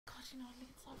Actually, no, I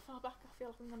think it's so far back. I feel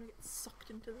like I'm gonna get sucked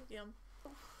into the Yeah,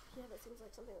 that seems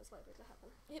like something that's likely to happen.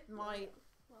 It might.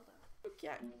 Well done.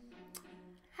 Okay.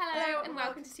 Hello and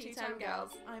welcome to Tea Time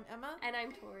Girls. I'm Emma. And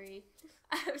I'm Tori.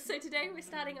 So today we're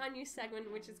starting our new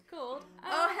segment, which is called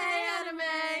Oh Hey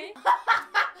Anime!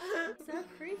 So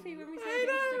creepy when we say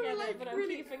things together, like, but I'm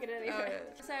really... keeping it anyway. Oh,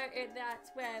 yeah. So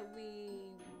that's where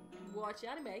we watch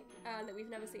anime that we've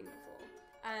never seen before.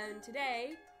 And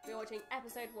today we're watching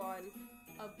episode 1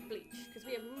 of Bleach, because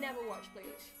we have never watched Bleach.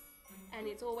 And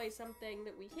it's always something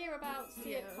that we hear about,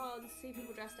 see at cons, see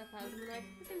people dressed up as, and we're like,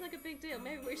 this seems like a big deal,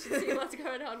 maybe we should see what's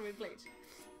going on with Bleach.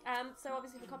 So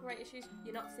obviously for copyright issues,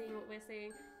 you're not seeing what we're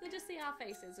seeing, you'll just see our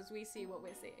faces as we see what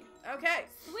we're seeing. Okay.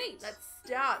 Sweet! Let's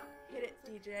start. Hit it,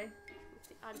 DJ.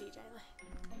 I'm DJ.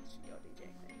 Your DJ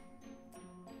thing.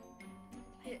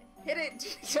 Hit it,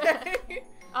 DJ.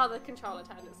 Oh, the controller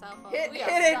turned itself off. Hit it,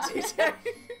 DJ.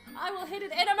 I will hit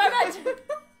it in a moment!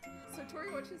 So Tori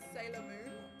watches Sailor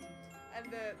Moon, and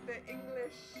the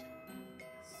English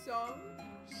song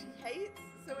she hates.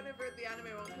 So whenever the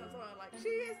anime one comes on, I'm like, she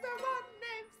is the one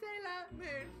named Sailor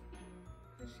Moon.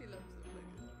 Because she loves them.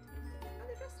 And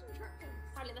they're dressed in track pants.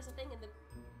 Apparently that's a thing in the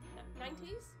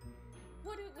 90s?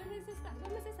 When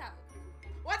was this out?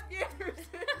 What years?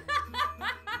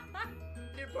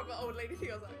 Did a proper old lady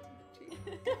thing. I was like, gee.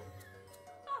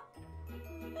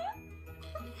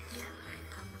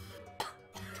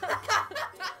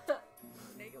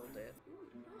 Nailed it.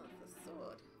 Oh, the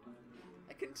sword.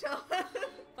 I can tell.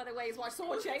 By the way, it's why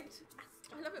sword shaped.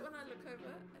 I love it when I look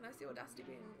over and I see Audacity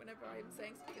being whenever I'm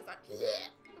saying something, it's like, yeah.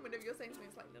 And whenever you're saying something,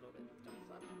 it's like a little bit jumps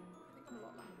up. I think I'm a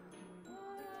lot louder.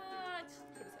 What?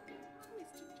 Could have said that. Oh,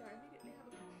 it's Ginger. I immediately have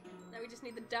a crush. Now we just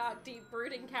need the dark, deep,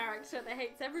 brooding character that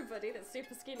hates everybody that's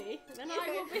super skinny. And then I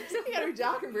will be. You gotta be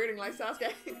dark and brooding like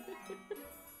Sasuke. The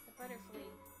butterfly.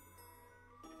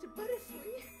 The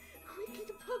butterfly? Quickly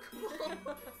the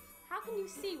Pokeball. How can you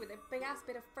see with a big ass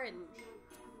bit of fringe?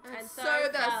 And so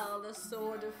fell the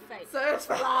sword of fate. So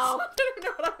fell. Wow. I don't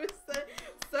know what I was saying.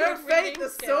 So Good fate, reading the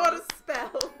skills. sword of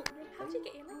spell. How did you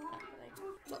get your leg that way?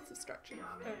 Lots of stretching.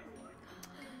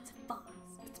 It's a vase.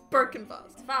 It's broken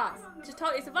fast. It's a vase. Just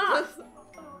told you it's a vase.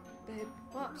 Babe,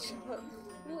 What? shut up.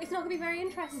 Well, it's not going to be very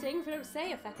interesting if I don't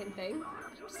say a fucking thing.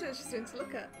 Just interesting to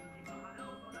look at.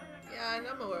 Yeah,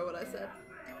 I'm aware of what I said.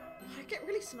 I get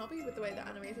really snobby with the way that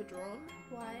animes are drawn.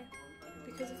 Why?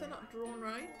 Because if they're not drawn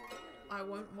right, I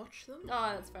won't watch them.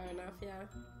 Oh, that's fair enough, yeah.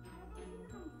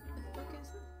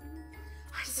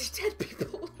 I see dead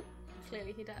people.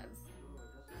 Clearly he does.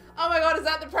 Oh my god, is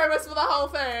that the premise for the whole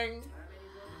thing?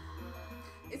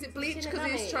 Is it Bleach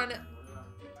because he's Shinigami. trying to...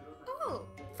 Oh,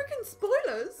 freaking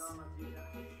spoilers.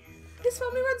 His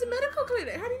family runs a medical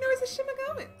clinic. How do you know he's a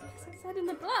Shinigami? As I said in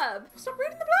the blurb. Stop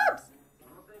reading the blurbs.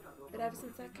 But ever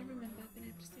since I can remember, I've been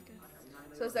able to see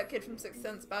ghosts. So is that kid from Sixth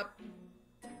Sense, Bab?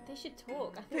 They should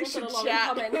talk. I They think should they've got a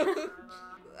chat. lot in common.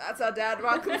 That's our dad.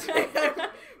 Welcome to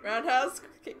Roundhouse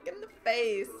kick in the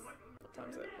face. What time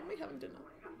is it? When are we having dinner?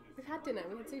 We've had dinner.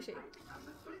 We had sushi.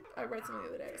 I read something the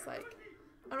other day. It's like,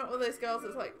 I'm not one of those girls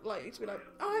that's like likely to be like,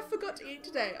 oh, I forgot to eat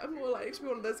today. I'm more likely to be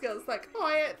one of those girls that's like, oh,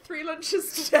 I ate 3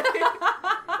 lunches today.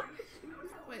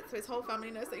 Wait, so his whole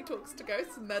family knows that he talks to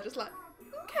ghosts, and they're just like,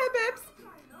 okay, babes.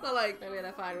 They're like, Maybe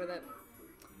they're fine with it.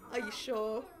 are you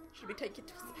sure? Should we take you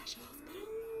to a special hospital?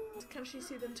 Can she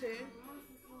see them too?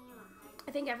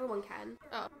 I think everyone can.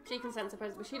 Oh, she can sense her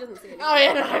presence, but she doesn't see anything. Oh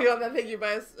yeah, no, I got that thinking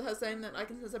about her saying that I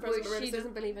can sense her presence. Well, she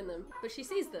doesn't believe in them, but she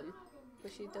sees them.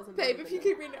 But she doesn't Babe, believe if in you them.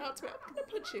 keep reading it out to me, I'm gonna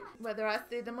punch you. Whether I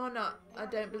see them or not, I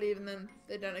don't believe in them.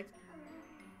 They don't.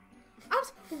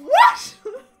 What?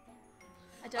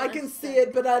 I can see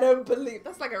it, but I don't believe.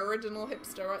 That's like original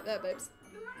hipster right there, babes.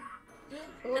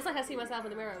 It's like I see myself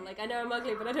in the mirror. I'm like, I know I'm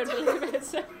ugly, but I don't believe it.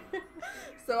 So,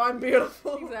 So I'm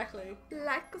beautiful. exactly.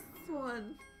 Like a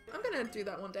swan. I'm gonna do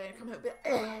that one day and come home and be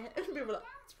like, and people are like,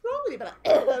 what's wrong with you? But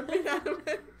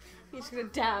like, You're just gonna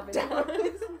dab it. Dab.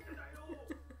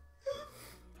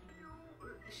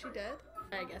 Is she dead?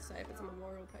 I guess so, if it's a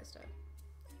memorial poster.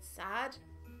 Sad.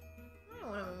 I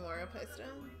don't want a memorial poster.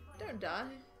 Don't die.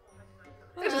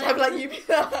 I just have like you be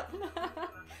like,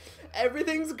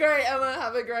 everything's great, Emma.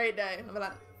 Have a great day. I'm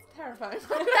like, terrifying.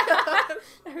 I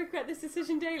regret this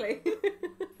decision daily.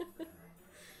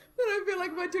 Then I feel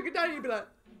like if I took it down, you'd be like,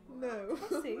 no.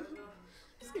 Let's see.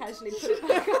 Just casually put it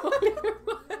back on.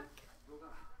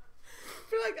 I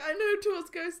feel like I know Tor's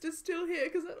ghost is still here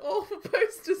because that awful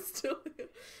poster's still here.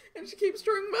 And she keeps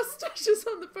drawing mustaches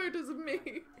on the photos of me.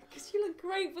 Because you look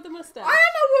great with a mustache. I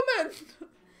am a woman!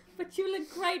 But you look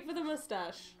great with a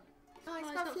mustache. Oh,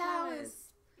 it's got flowers.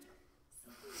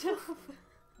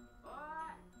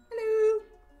 Hello.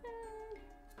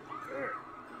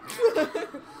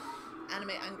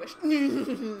 Anime anguish.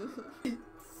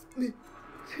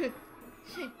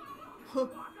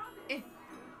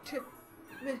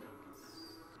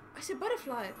 I said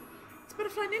butterfly. It's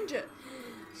butterfly ninja.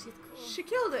 She's cool. She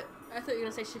killed it. I thought you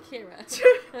were going to say Shakira.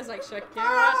 I was like, Shakira,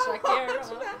 Oh,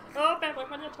 Shakira. Oh, baby,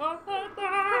 when you talk like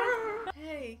that.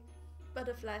 Hey,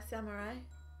 butterfly samurai.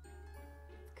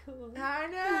 Cool. I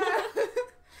know.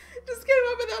 Just came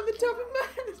up with it on the top of my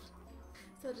head.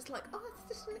 So just like, oh, it's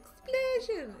just an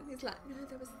explosion. And he's like, no,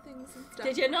 there was things and stuff.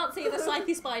 Did you not see the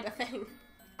Scythe spider thing?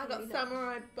 I got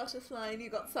samurai butterfly and you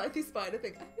got scythe spider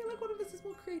thing. I feel like one of us is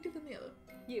more creative than the other.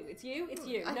 It's you.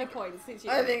 I No think- points. It's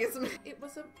you. I think it's me. It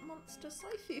was a monster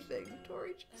scythe thing.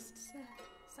 Tori just said.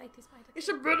 Scythe spider. It's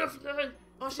a butterfly.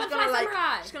 Oh, she's Butterfly gonna like,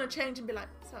 samurai. she's gonna change and be like,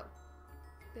 what's up,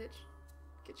 bitch?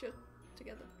 Get your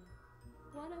together.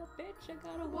 What up, bitch? I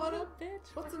got a What what up? up,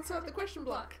 bitch? What's inside the question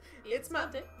block? It's my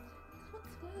dick. Can't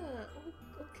swear.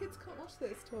 All kids can't watch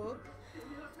this, Tor.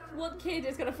 What kid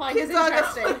is going to find this Kids are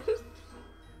interesting?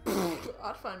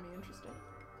 I'd find me interesting.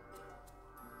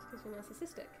 Because you're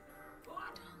narcissistic.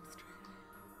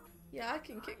 Yeah, I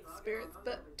can kick spirits,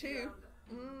 but too.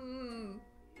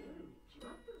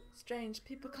 Strange.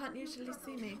 People can't usually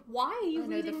see me. Why are you I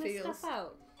know reading the this feels. stuff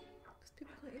out? Because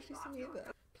people can't usually see me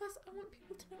either. Plus, I want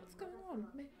people to know what's going on.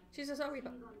 She's a Soul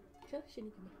Reaper.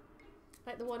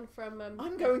 Like the one from...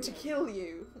 I'm going to kill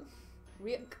you.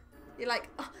 Rick. You're like,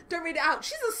 oh, don't read it out.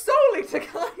 She's a soul eater,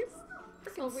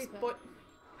 guys. Soul Reaper.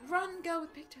 Run, girl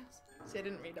with pigtails. See, I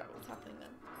didn't read out what's happening then.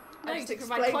 No, I you just can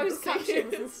provide explained closed the scene.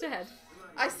 captions instead.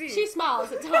 I see. She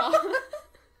smiles at Tar.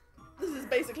 This is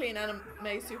basically an anime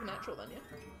supernatural then, yeah?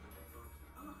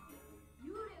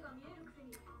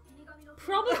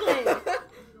 Probably.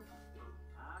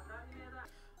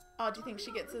 Oh, do you think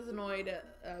she gets as annoyed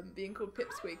at being called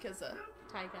Pipsqueak as a...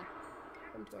 Tiger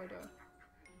from Toradora.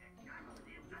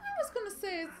 I was gonna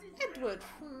say it's Edward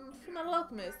from An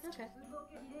Alchemist. Okay.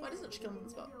 Why doesn't she come on the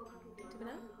spot? Do we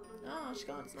know? Oh, she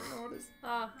can't. It's not in orders.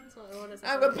 Ah, that's what the orders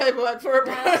I've got paperwork for it,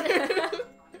 bro.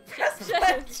 Press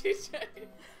play, TJ.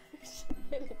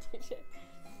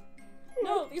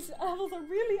 No, these levels are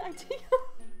really ideal.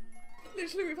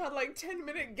 Literally, we've had like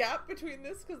 10-minute gap between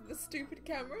this because of the stupid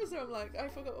camera, so I'm like, I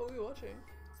forgot what we were watching.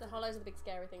 So Hollow's the big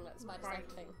scary thing, like the spider Right.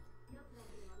 snake thing.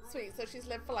 Sweet, so she's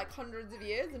lived for like hundreds of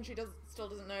years and she still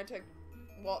doesn't know to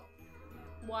what?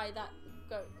 Why that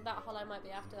Hollow might be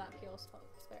after that pure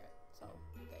spirit soul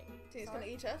thing. So he's gonna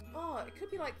eat her? Oh, it could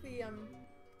be like the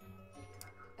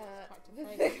Attractive the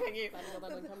thing. thank you. Bloody well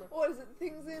done on camera. What is it?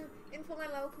 Things in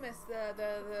Fullmetal Alchemist,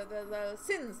 the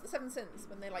sins, the 7 sins,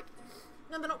 when they like.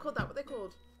 No, they're not called that. What are they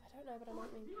called? I don't know, but I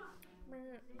might mean.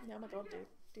 Yeah, oh my god, dude.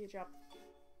 Do your job.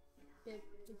 Bib,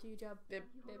 do your job. Bib.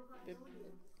 Bib. Bib.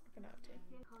 I'm gonna have tea.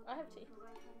 I have tea.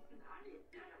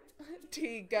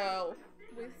 Tea girl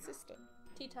with sister.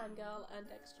 Tea time girl and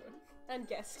extra. And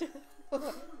guest. Are you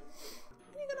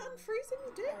gonna unfreeze him,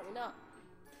 you dick? Apparently not.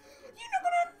 You're not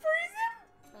gonna unfreeze him?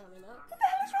 Apparently not. What the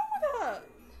hell is wrong with her?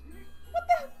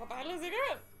 What the hell is he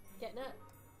doing? Getting it.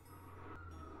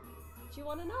 Do you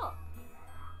want to not?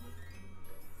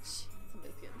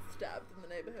 Somebody's getting stabbed in the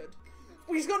neighbourhood.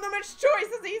 Well, he's got no much choice,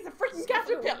 has he? He's a freaking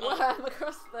caterpillar. Worm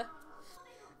across the...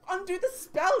 Undo the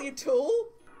spell, you tool.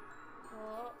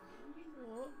 Oh.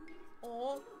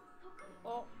 Oh.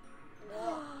 Oh.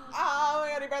 Oh my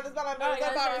god, he broke the spell. Oh my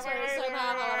god, it's so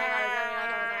powerful. Oh my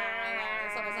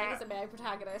god, someone's like, he's a male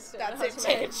protagonist. That's it,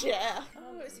 bitch, yeah.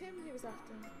 Oh, it was him he was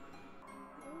after.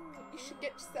 Oh, you should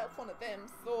get yourself one of them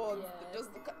swords that does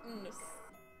the cuttingness.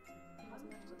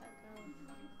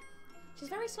 She's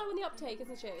very slow in the uptake,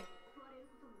 isn't she?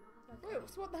 Wait,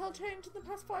 so what the hell changed in the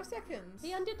past 5 seconds?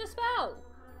 He undid the spell!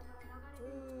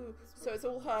 Ooh, so it's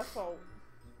all her fault.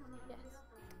 Yes.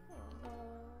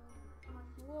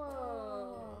 Whoa.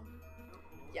 Whoa.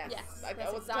 Yes, Yes, I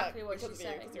that's was exactly what because she's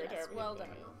of you, saying. 'cause you're a Yes, terrible well human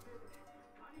done.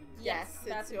 being. Yes,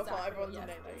 that's it's your fault. exactly- Everyone's yes,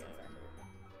 in danger. that's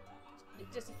Yeah.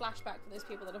 It's just a flashback for those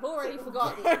people that have already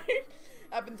forgotten.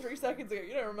 Happened 3 seconds ago.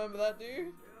 You don't remember that, do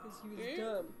you? Because he Do was you?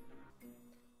 dumb.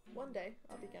 One day,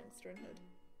 I'll be gangster in hood.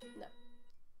 No.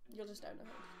 You'll just own a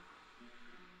hood.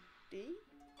 D?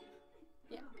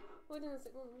 Yeah. Well, this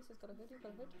has got a hood. You've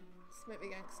got a hood. Smoke me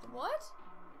gangster. What?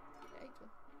 Yeah, equal.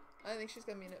 I don't think she's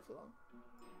gonna be in it for long.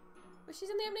 But she's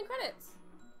in the opening credits.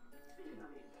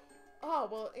 Oh,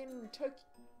 well, in Tokyo.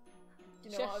 You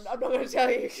know, Shush. I'm not gonna tell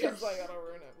you because Shush. I gotta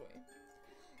ruin it for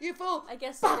you. You fool! I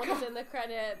guess someone who's in the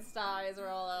credits dies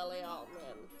real early on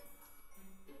then.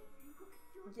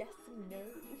 Yes and no.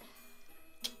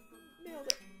 Nailed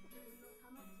it.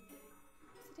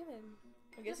 What's he doing?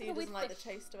 I guess Looks like he a weird doesn't like the fish.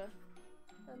 taste of her.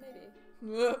 Oh, maybe.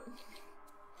 Ugh.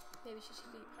 Maybe she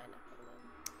should eat pineapple then.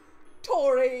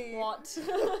 Tory. What?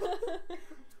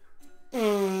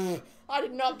 I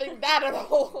did not think that at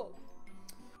all.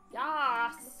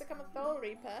 Yes. Let's become a Soul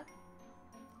Reaper.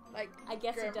 Like, I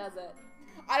guess he Grim. does it.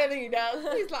 I don't think he does.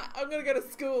 He's like, I'm gonna go to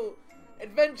school.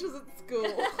 Adventures at school.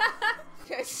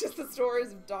 Okay, it's just the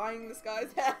stories of dyeing this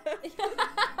guy's hair.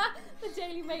 The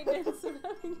daily maintenance of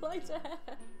having lighter hair.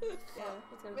 Yeah.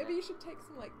 What's going Maybe you should take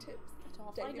some like tips.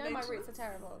 I Daily know my maintenance. roots are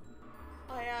terrible.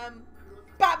 I am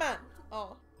Batman.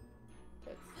 Oh.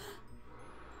 Tits.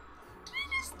 Did he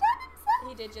just stab himself?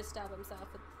 He did just stab himself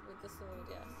with the sword,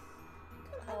 yes.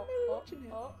 I'm really watching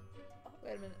him.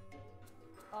 Wait a minute.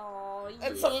 Oh,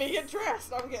 And suddenly he get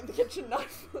dressed. I'm getting the kitchen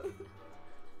knife. Do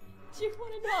you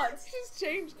want to not? She's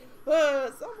changed.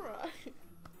 Samurai.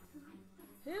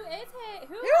 Who is it?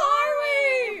 Who Who are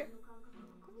we?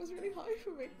 That was really high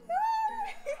for me.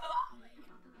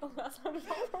 Oh, that sounded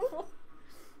horrible.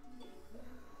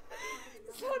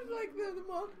 It sounded like the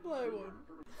Markiplier one.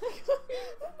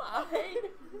 Mine.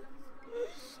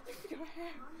 Your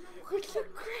hair would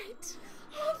look great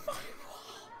on my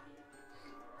wall.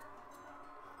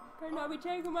 Better not be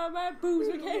taking my boobs,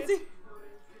 Mackenzie.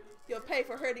 You'll pay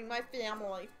for hurting my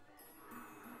family.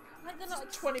 Like they're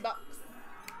not $20.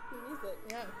 Who needs it?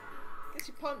 Yeah. Gets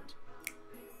you pumped.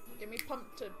 Get me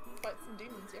pumped to fight some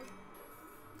demons, yeah?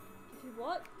 If you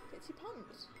what? Gets you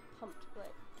pumped. Pumped,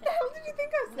 right. What the hell did you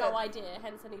think I said? No idea,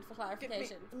 hence I need for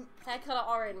clarification. Hair colour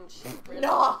orange. Really.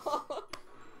 No!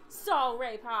 Soul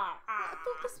Raper! I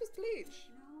thought this was Bleach.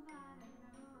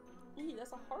 Ew,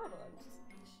 that's a horrible one.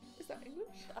 Is that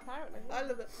English? Apparently. I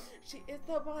love it. She is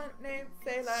the one named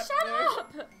Sailor. Shut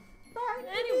up!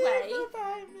 Anyway.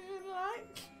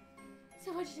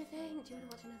 So what did you think? Do you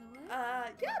want to watch another one?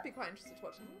 Yeah, I'd be quite interested to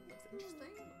watch it. Looks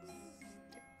interesting.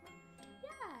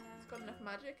 Yeah. It's got enough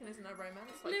magic and isn't a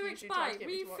romance. Like Lyrics usually try by to get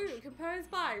me to watch. Rifu, composed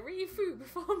by Rifu,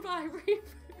 performed by Rifu.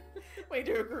 When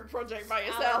you do a group project by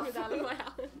Alan yourself. with Alan by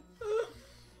Alan.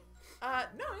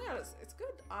 No, yeah, it's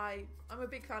good. I'm a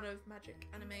big fan of magic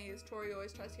animes. Tori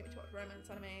always tries to get me to watch romance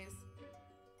animes.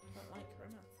 I don't like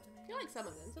romance animes. You like some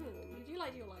of them. Some of them. You do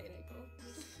like Your Light in April.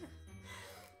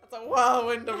 That's a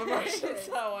whirlwind of emotions,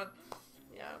 that one.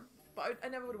 Yeah, but I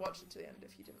never would have watched it to the end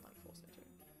if you didn't like force me to.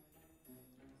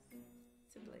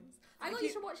 Siblings. I got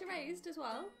you to watch Erased as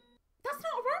well. That's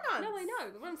not a romance! No, I know,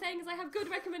 but what I'm saying is I have good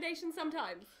recommendations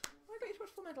sometimes. I got you to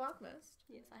watch Full Metal Alchemist.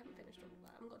 Yes, I haven't finished all of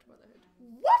that. I haven't got to Brotherhood.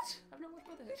 What? I've not watched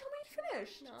You Brotherhood. told me you'd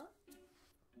finished. No.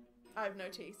 I have no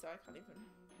tea, so I can't even.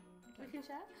 We can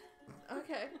share.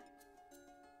 Okay.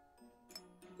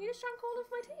 You just drank all of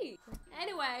my tea.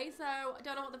 Anyway, so I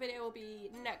don't know what the video will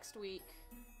be next week.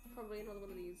 Probably another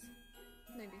one of these.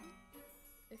 Maybe.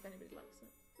 If anybody likes it.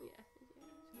 Yeah.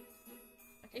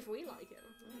 Okay. If we like it.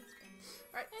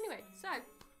 Right. Anyway, so.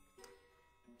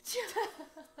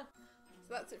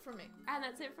 So that's it from me. And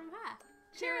that's it from her.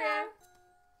 Cheerio.